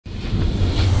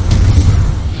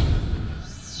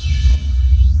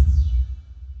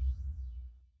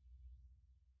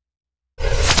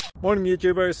Morning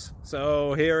YouTubers.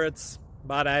 So here it's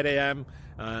about 8 a.m.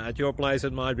 At your place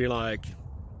it might be like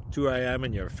 2 a.m.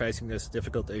 and you're facing this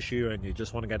difficult issue and you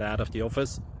just want to get out of the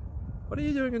office. What are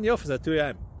you doing in the office at 2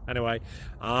 a.m.? Anyway,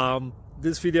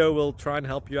 this video will try and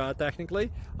help you out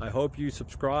technically. I hope you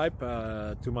subscribe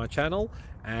to my channel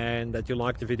and that you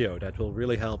like the video. That will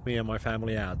really help me and my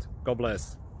family out. God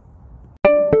bless.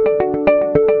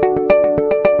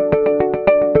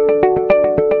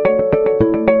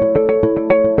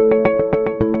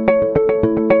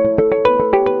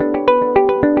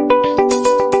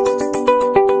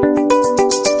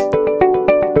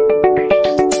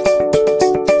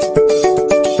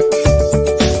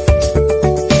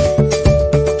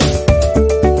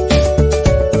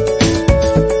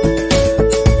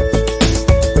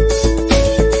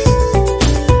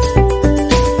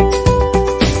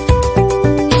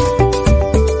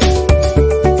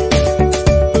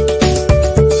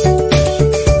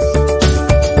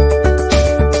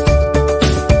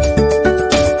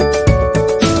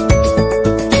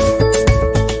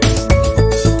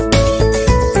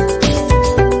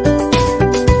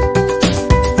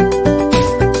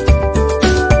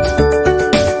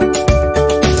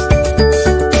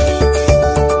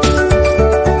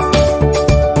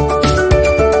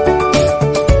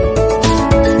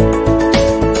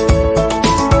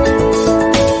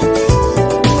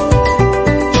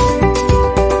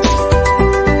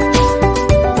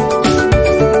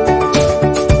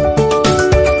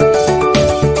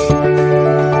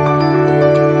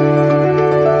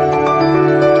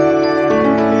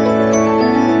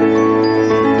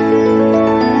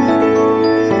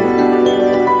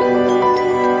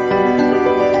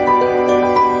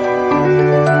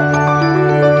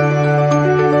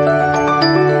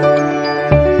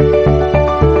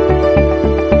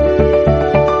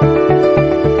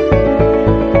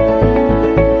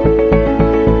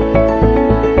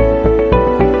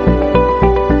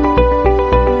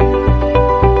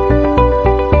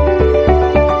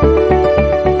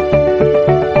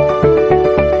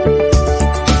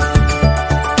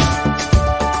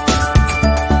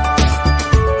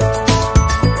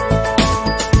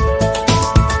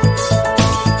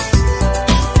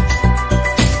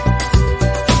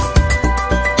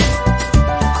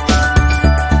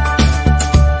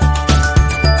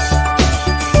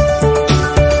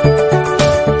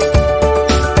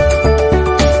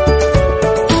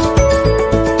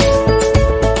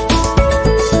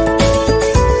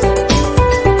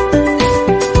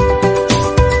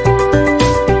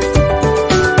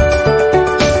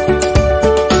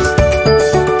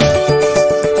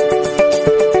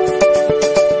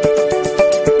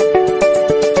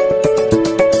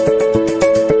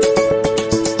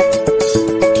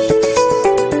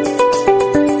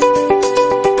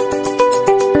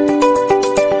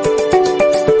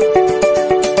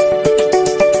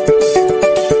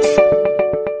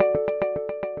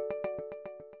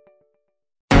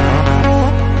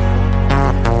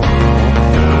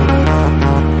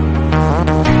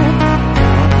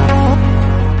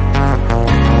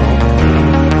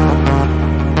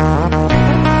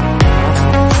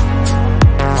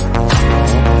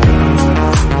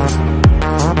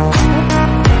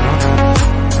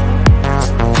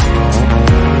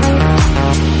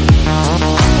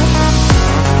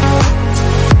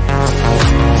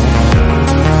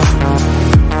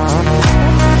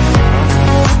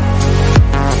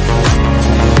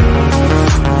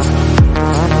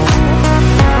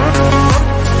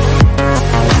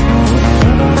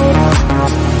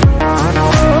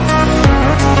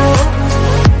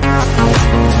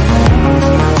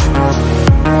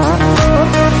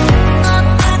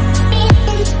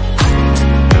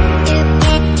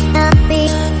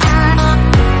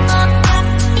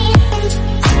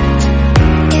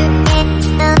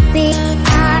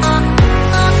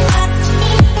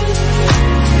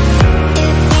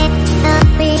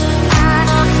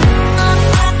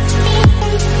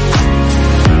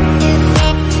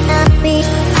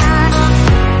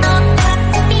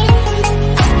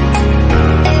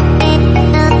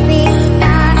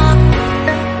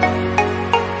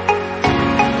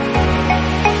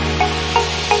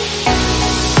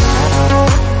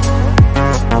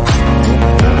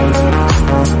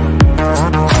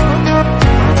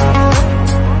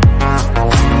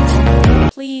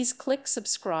 Please click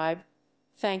subscribe.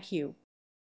 Thank you.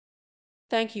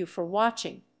 Thank you for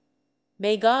watching.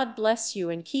 May God bless you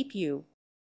and keep you.